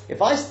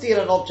if I steal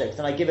an object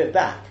and I give it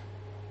back,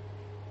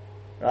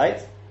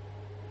 right?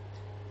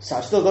 So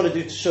I've still got to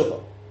do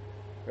teshuvah,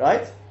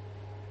 right?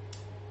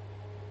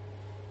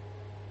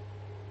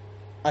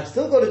 I've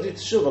still got to do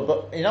teshuvah,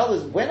 but in other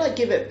words, when I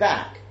give it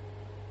back,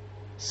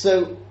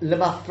 so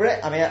lemafre.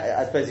 I mean,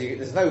 I suppose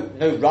there's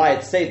no riot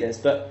to say this,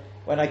 but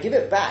when I give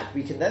it back,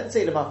 we can then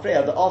say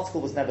lemafre. The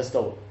article was never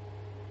stolen.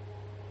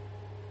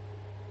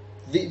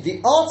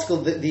 The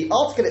article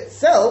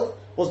itself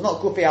was not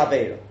Gufei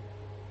Aveira.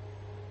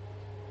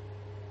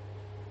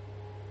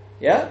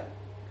 Yeah?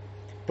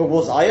 But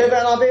was I over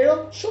an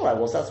Aveira? Sure I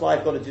was, that's why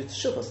I've got to do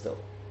Teshuvah still.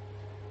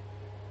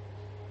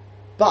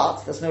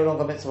 But that's no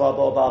longer Mitzvah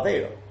Haba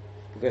Aveira.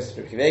 Because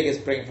Rabbi Akiva Eiger is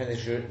bringing from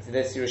this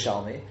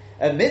Yerushalmi.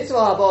 A Mitzvah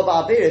Haba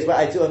Aveira is where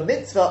I do a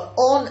Mitzvah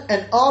on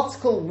an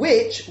article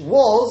which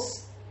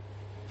was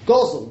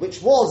Gozel,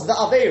 which was the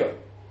Aveira.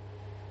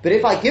 But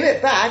if I give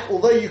it back,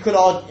 although you could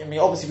argue, I mean,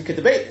 obviously we could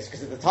debate this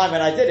because at the time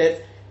when I did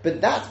it,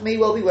 but that may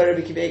well be where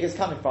Rabbi Akiva Eiger is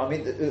coming from. I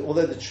mean,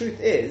 although the truth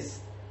is,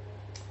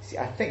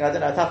 I don't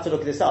know, I'd have to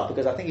look this up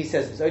because I think he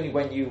says it's only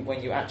when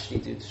you actually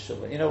do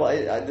teshuvah. You know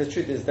what? The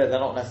truth is that they're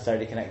not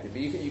necessarily connected, but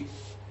you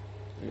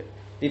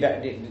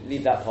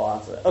leave that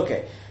part out of it.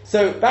 Okay,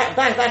 so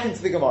back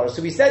into the Gemara.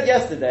 So we said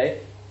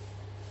yesterday,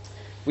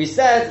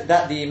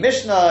 that the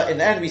Mishnah in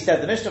the end,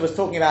 the Mishnah was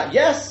talking about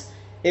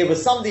it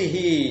was somebody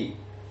he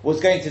was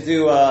going to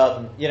do,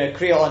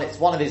 kriya on. It's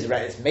one of his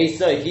it's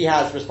Mesa. He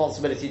has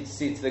responsibility to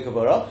see to the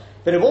Kabura,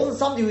 but it wasn't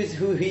somebody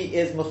who he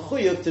is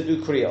mechuyev to do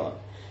kriya on.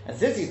 And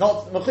since he's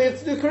not mechuyev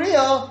to do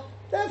kriya,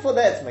 therefore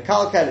that's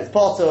mekalkel, it's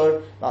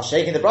potter. Now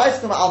shaking the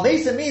brayso, al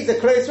Mesa means a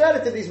close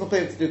relative. He's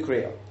mechuyev to do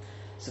kriya.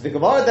 So the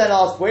Gemara then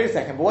asked, wait a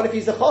second, but what if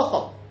he's a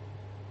chacham?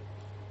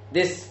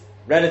 This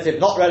relative,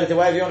 not relative,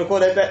 whatever you want to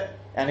call it,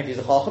 and if he's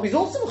a chacham, he's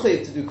also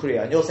mechuyev to do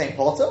kriya. And you're saying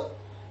potter,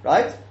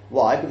 right?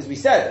 Why? Because we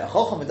said a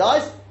chacham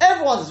dies,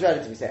 everyone's his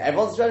relative. We said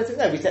everyone's his relative.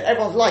 No, we said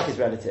everyone's like his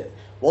relative.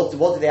 What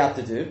do they have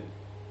to do?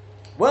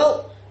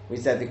 Well, we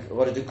said they've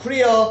got to do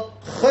kriya,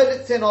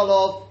 cholitzin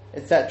olov,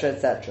 etc.,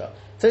 etc.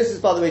 Tosfos,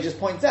 by the way, just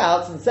points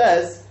out and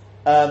says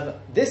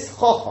this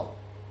chacham,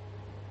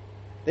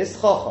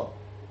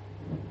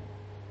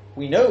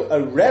 we know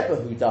a rebbe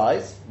who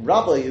dies,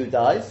 rabbi who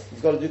dies,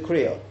 he's got to do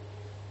kriya.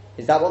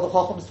 Is that what the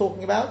chacham is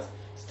talking about?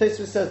 So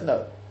Tosfos says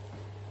no.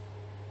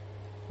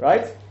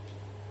 Right?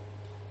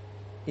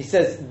 He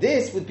says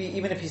this would be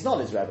even if he's not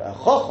his Rebbe. A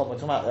Chacham, we're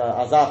talking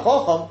about Azar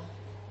Chacham,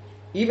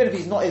 even if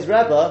he's not his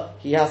Rebbe,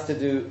 he has to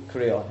do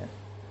Kriya on him.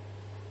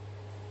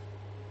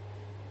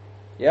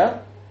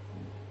 Yeah?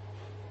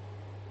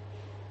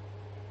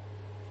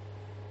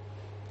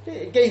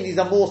 Again, these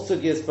are more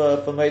sugyas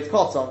for Moed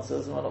Kotzon, so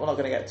we're not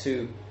going to get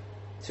too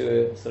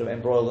sort of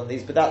embroiled in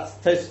these, but that's,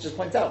 Tosfos just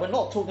points out, we're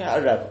not talking about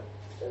a Rebbe.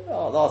 There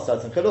are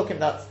certain Chalukim,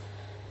 that's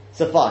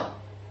so fine.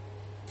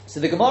 So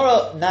the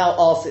Gemara now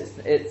asks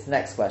its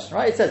next question,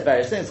 right? It says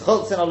various things.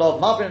 So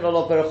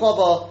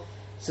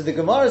So the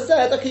Gemara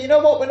said, okay, you know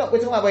what? We're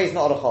talking about where he's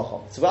not a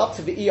chacham. So we're up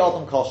to V'i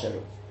Adam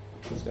Kosheru.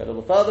 Let's go a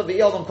little further.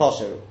 V'i Adam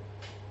Kosheru.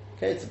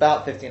 Okay, it's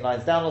about 15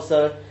 lines down or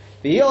so.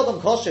 V'i Adam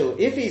Kosheru.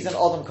 If he's an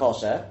Adam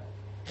Kosher,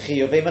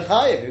 Chiyuv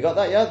Mechayev. You got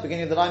that? Yeah,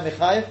 beginning of the line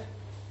Mechayev.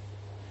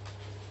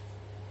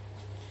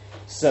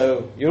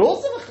 So you're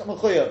also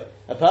Mechayev.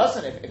 A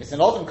person, if it's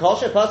an Adam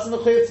Kosher, a person is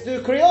Mechayev to do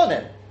a Kriya on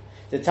him.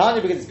 The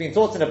Tanya, because it's been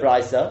taught in a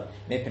Brisa.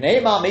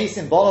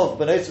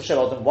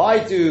 Why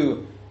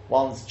do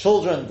one's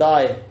children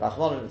die?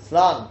 Rahman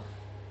al-Islam.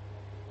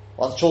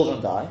 One's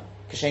children die.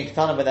 Kashen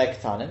ketanim when they're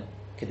ketanim.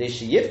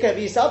 Kadeshi yivke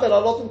v'yisabel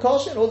al-odom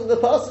kosher. In order the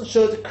person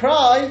should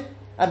cry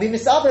and be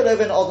misabel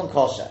over an odom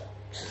kosher.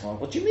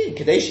 What do you mean?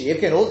 Kadeshi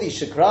yivke and all these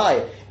should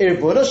cry.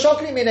 Irbuna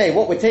shokli minei.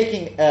 What, we're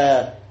taking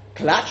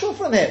collateral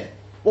from him?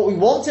 What, we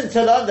want him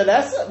to learn the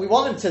lesson? We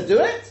want him to do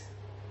it?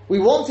 We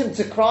want him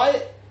to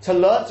cry, to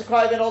learn to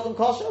cry over an odom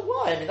kosher?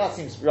 Why? I mean, that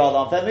seems rather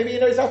unfair. Maybe he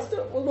knows how to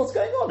do it. Well, what's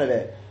going on over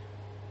here?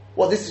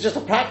 Well, this is just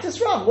a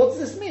practice run. What does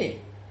this mean?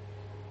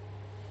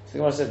 So the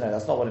Gemara says, no,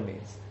 that's not what it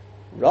means.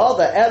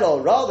 Rather,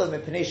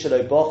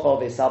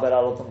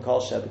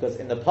 because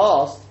in the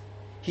past,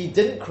 he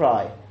didn't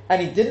cry,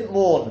 and he didn't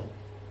mourn,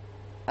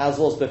 as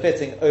was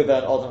befitting, over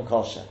an Odom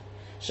Kosher.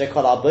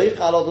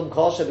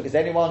 Because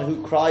anyone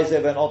who cries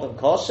over an Odom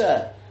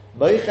Kosher,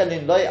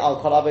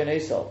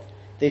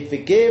 they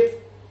forgive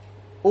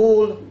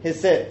all his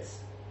sins.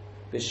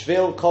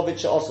 Bishvil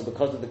Kovit also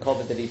because of the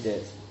Kovit that he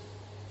did.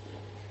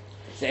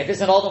 So if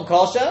it's an Odom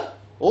Kosher,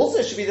 also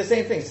it should be the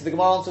same thing. So the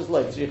Gemara answers,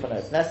 look,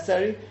 it's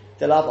necessary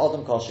to love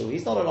Odom Kosher.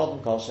 He's not an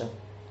Odom Kosher.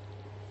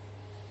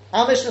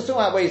 Our Mishnah is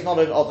talking about where he's not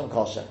an Odom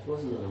Kosher. What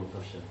was an Odom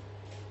Kosher?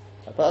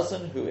 A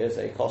person who is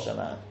a kosher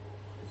man.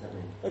 What does that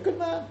mean? A good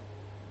man.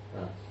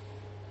 Ah.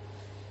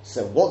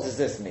 So what does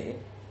this mean?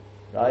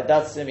 Right?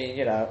 That's, I mean,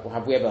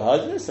 have we ever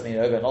heard of this? I mean,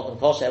 over an Odom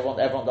Kosher,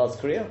 everyone does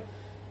Kriya.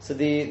 So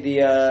the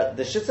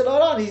Shittel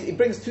Aran, he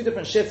brings two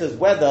different shittas,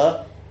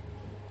 whether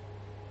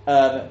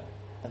I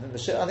think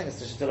it's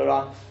the Shittel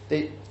Aran.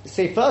 They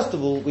say, first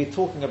of all, we're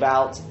talking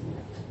about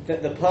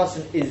that the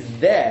person is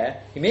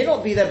there. He may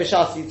not be there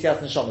b'shas yitzias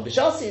neshama.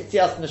 B'shas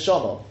yitzias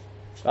neshama,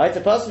 right?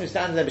 A person who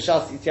stands there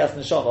b'shas yitzias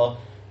neshama,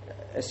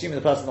 assuming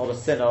the person is not a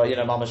sinner,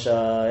 mamash,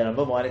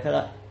 mum or anything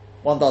like that,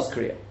 one does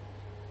kriya.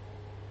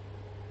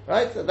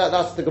 Right?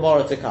 That's the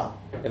Gemara to come.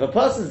 If a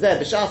person's there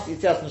b'shas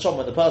yitzias neshama,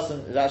 when the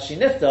person is actually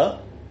nifta,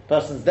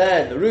 person's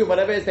there in the room,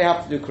 whatever it is, they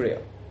have to do kriya.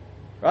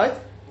 Right?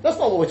 That's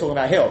not what we're talking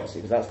about here,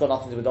 obviously, because that's got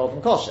nothing to do with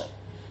Odom Kosher.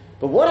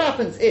 But what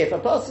happens if a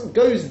person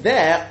goes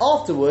there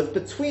afterwards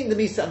between the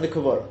Misa and the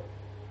Kavura?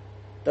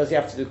 Does he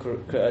have to do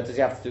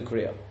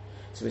Kriya?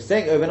 So we're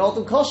saying over an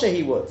Odom Kosher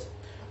he would.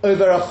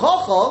 Over a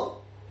Chacham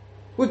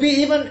would be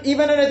even in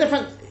a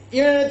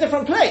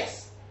different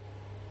place.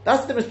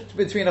 That's the difference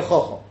between a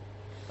Chacham.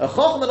 A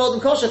Chacham and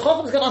Odom Kosher,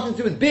 Chacham's got nothing to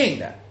do with being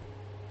there.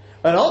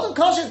 An Odom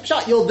Kosher is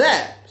Pshat, you're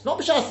there. It's not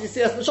B'shas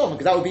Yitzias Neshama,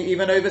 because that would be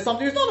even over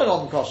somebody who's not an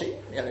Odom Kosher.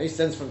 He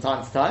sins from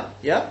time to time,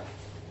 yeah?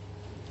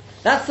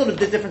 That's sort of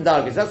the different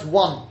dargahs. That's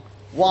one.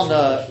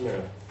 Huh?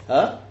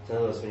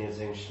 Tell us when you're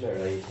doing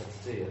Shmira, you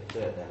have to do it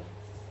then.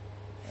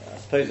 I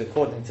suppose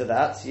according to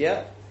that,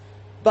 yeah.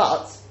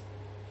 But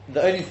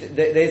the only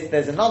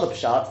there's another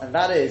pshat, and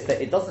that is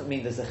that it doesn't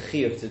mean there's a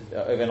chiyuv to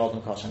over an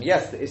Odom Kosher.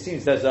 Yes, it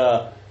seems there's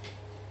a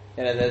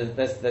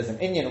there's an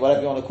Indian,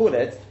 whatever you want to call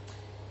it,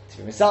 to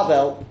be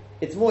misabel.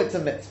 It's a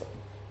mitzvah.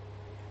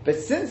 But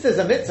since there's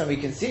a mitzvah, we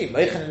can see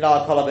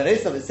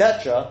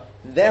etc.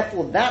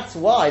 Therefore, that's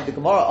why the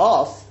Gemara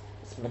asks,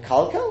 "It's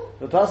mekalkel."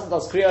 The person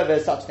does kriya over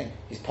such thing.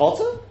 He's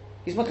potter.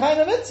 He's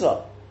makayim a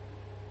mitzvah.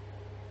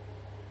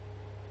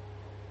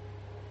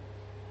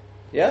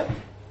 Yeah.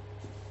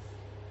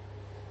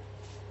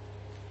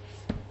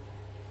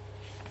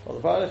 Well,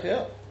 the Baruch,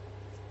 yeah.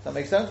 Does that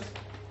make sense?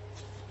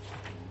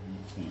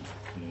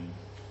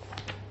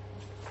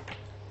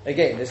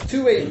 Again, there's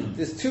two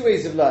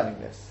ways of learning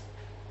this.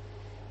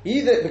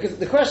 Either, because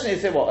the question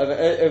is, what,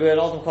 over an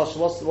Odom Kosher,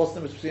 what's the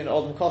difference between an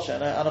Odom Kosher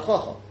and a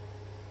Chacham?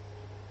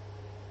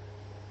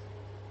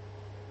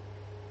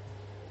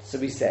 So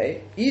we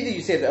say, either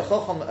you say that a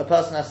Chacham, a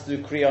person has to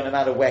do Kriya no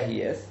matter where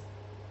he is.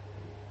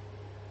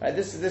 Right?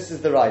 This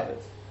is the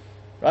Ravid.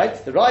 Right?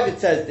 The Ravid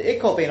says, the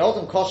Ikol bein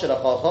Odom Kosher a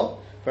Chacham,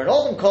 for an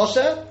Odom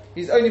Kosher,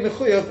 he's only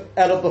Mechuyev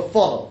Elo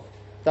B'fonov.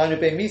 Dainu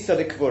bein Misa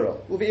de Kvura.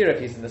 Will be if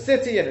he's in the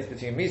city, and it's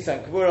between Misa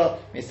and Kvura. I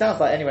mean, it sounds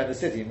like anywhere in the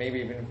city, maybe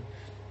even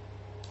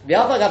even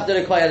though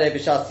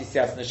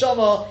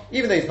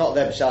he's not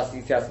there b'shas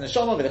yitzias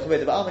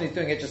neshama, and he's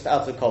doing it just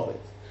out of covet.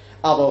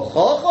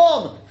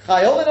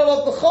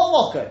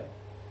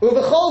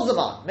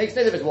 Makes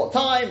no difference what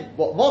time,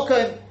 what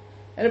mokum,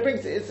 and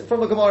it's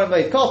from a Gemara in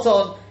Meid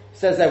Koton.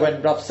 Says that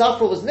when Rav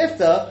Safra was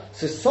nifta,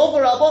 so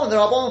Sover Rabban and the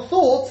Rabban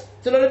thought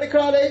to learn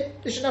Mikrale,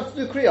 they shouldn't have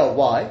to do Kriya.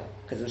 Why?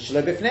 Because it was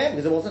Shalom Bifneim,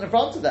 because it wasn't in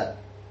front of them,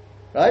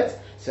 right?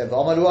 So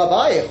V'amalu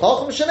Abaye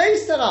Chacham Shalei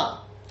Stana.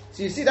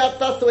 So you see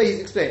that's the way he's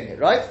explaining it,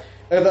 right?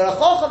 Over a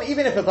Chacham,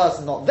 even if a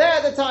person's not there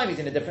at the time, he's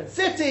in a different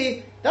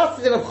city, that's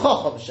the din of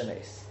Chacham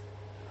Shemes.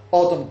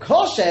 Odom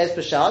Kosher is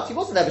B'shat, he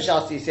wasn't there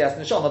B'shat Yitzias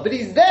Neshama, but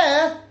he's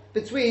there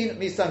between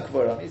Misa and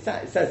Kvura. It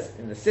says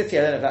in the city,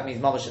 I don't know if that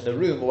means mamash in the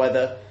room, or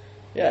whether,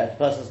 if a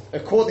person's,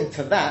 according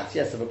to that,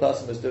 yes, if a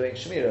person was doing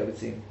Shemira, it would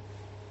seem,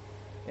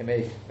 it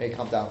may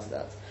come down to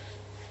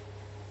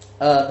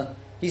that.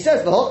 He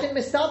says, V'hochin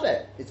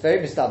mistaber. It's very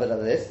mistaber out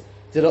of this.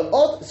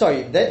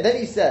 Then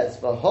he says,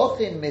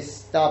 V'hochin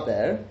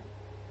mistaber,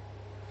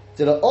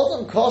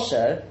 Odom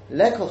kosher,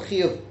 leko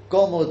chiyuv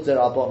gomod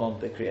derabonon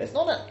b'kriya. It's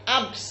not an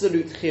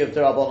absolute chiyuv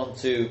derabonon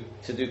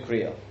to do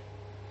kriya.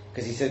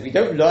 Because he says, we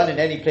don't learn in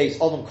any place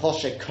Odom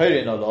kosher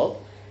korin olov.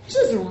 He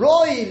says,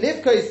 Roy,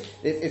 livko,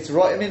 it's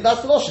Roy, I mean,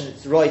 that's the lotion.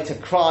 It's Roy to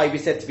cry, we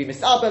said to be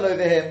misabel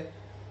over him.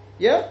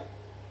 Yeah?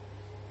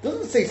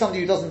 Doesn't say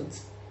somebody who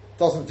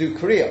doesn't do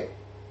kriya.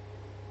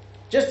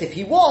 Just if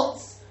he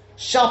wants,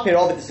 Shapir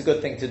Ovid is a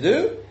good thing to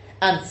do,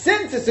 and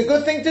since it's a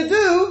good thing to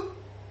do,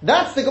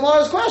 that's the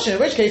Gemara's question, in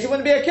which case it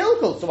wouldn't be a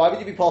kilkul. So why would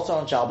you be potter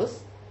on Shabbos?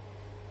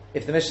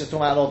 If the Mishnah is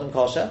talking about an Odom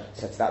Kosher,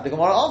 so to that the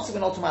Gemara answers,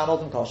 we're not talking about an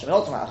Odom Kosher, we're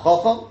not talking about a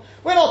Chacham,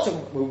 we're not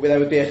talking, there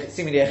would be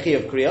seemingly a Chi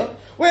of Kriya,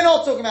 we're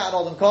not talking about an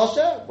Odom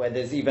Kosher, where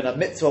there's even a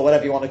mitzvah,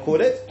 whatever you want to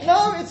call it.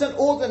 No, it's an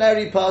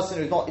ordinary person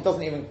who's not, it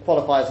doesn't even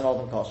qualify as an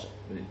Odom Kosher.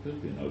 But it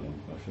could be an Odom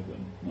Kosher, but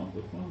not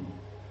with Mama.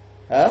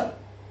 Huh?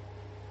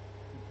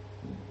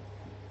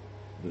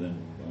 But then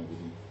why would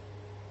he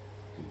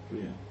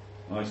do Kriya?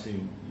 I see.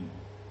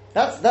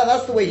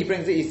 That's the way he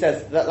brings it. He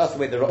says that's the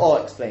way the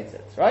Ra'ah explains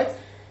it, right?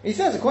 He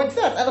says according to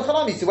that, and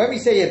so when we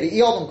say here the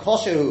Iyadam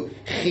Kosher who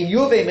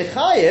Chiyuve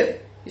Mechayev,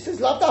 he says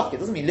Lavdafka. It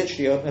doesn't mean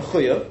literally a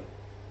Mechayev.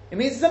 It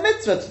means it's a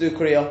mitzvah to do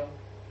Kriya,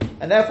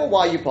 and therefore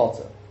why are you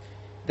potter?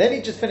 Then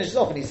he just finishes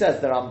off and he says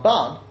the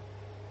Ramban,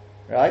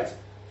 right?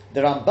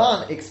 The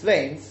Ramban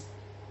explains.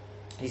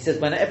 He says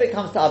whenever it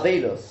comes to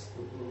Avedus,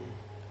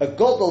 a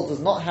Godel does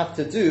not have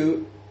to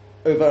do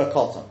over a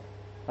cotton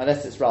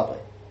unless it's Rabbi.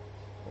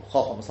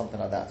 Chacham or something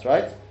like that,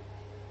 right?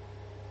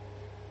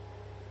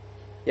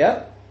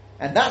 Yeah?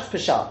 And that's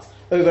Peshat.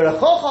 Over a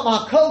Chacham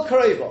HaKol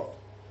Karevo,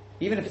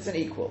 even if it's an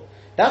equal.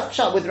 That's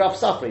Peshat with Rav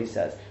Safra, he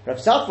says. Rav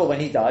Safra, when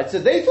he died, so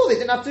they thought they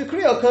didn't have to do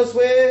Kriya because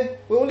we're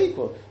all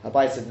equal.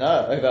 Abai said,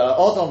 no, over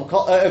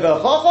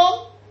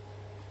Chacham,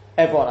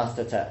 everyone has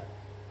to tear.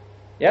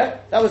 Yeah?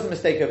 That was the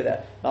mistake over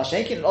there. Now,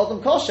 Shenkin and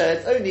Odom Kosher,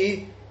 it's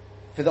only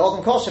for the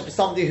Odom Kosher for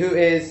somebody who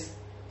is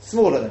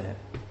smaller than him.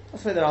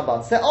 That's where the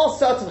Ramban. So there are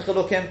certain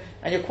chilukim,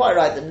 and you're quite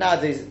right that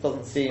nowadays it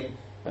doesn't seem.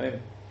 I mean,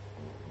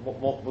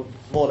 more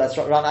or less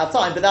run out of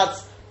time. But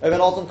that's over an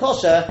Odom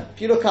Kosher.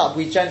 If you look up,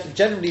 we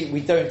generally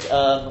we don't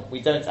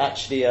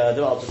actually.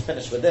 I'll just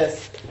finish with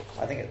this.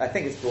 I think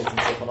it's brought in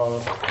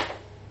Shulchan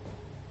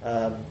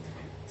Aruch.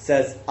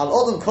 Says al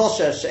Odom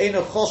Kosher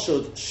she'enu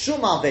choshud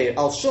shum aveir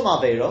al shum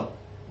aveiro.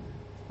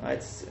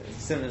 Right,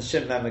 similar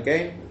shim them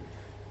again.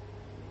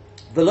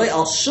 V'loy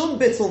al shum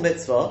bittul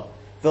mitzvah.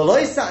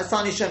 V'loy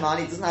sani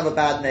shemani, doesn't have a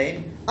bad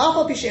name.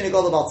 Alpha pishin a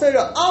god of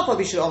Alteira, alpha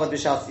pishin omad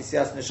b'shas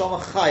yisiyas neshama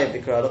chayev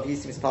b'kralov, he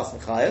seems passing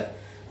chayev.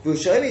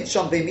 V'ushoyim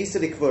sham b'misa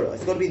l'kvura.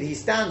 It's got to be that he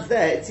stands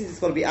there. It seems it's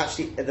got to be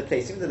actually at the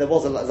place, even though there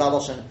was a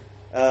zaloshan.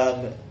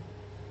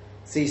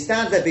 So he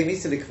stands there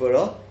b'misa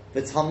l'kvura.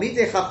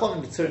 V'talmidei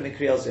chachomim b'tzurim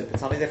mikriyos.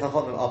 V'talmidei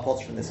chachomim are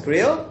potter from this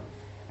kriya.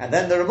 And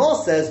then the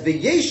Ramah says,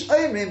 "V'yesh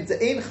omrim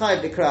de'ein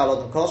chayev b'kral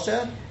odom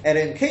kosher,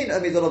 erim kein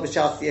omidolo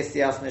b'shas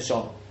yisiyas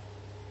neshama."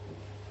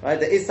 Right,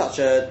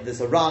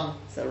 there's a run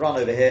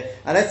over here,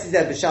 and let's see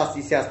there b'shas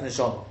yisiyas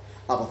neshama.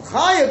 Abel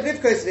chayev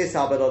livkos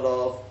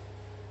v'isabel.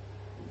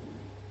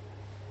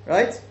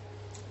 Right,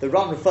 the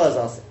run refers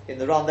us in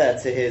the run there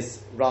to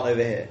his run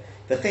over here.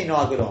 V'chein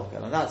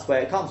agulonkel, and that's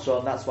where it comes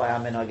from. That's why our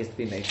minhag is to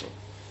be made.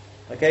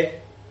 Okay,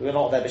 we're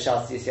not there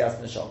b'shas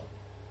yisiyas neshama.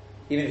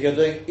 Even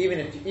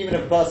if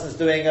a person's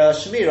doing a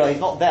Shemira, he's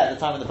not there at the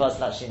time when the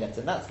person actually nets,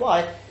 and that's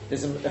why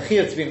there's a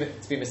chiyuv to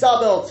be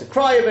misabel, to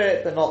cry over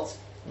it, but not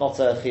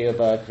a chiyuv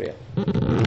kriya.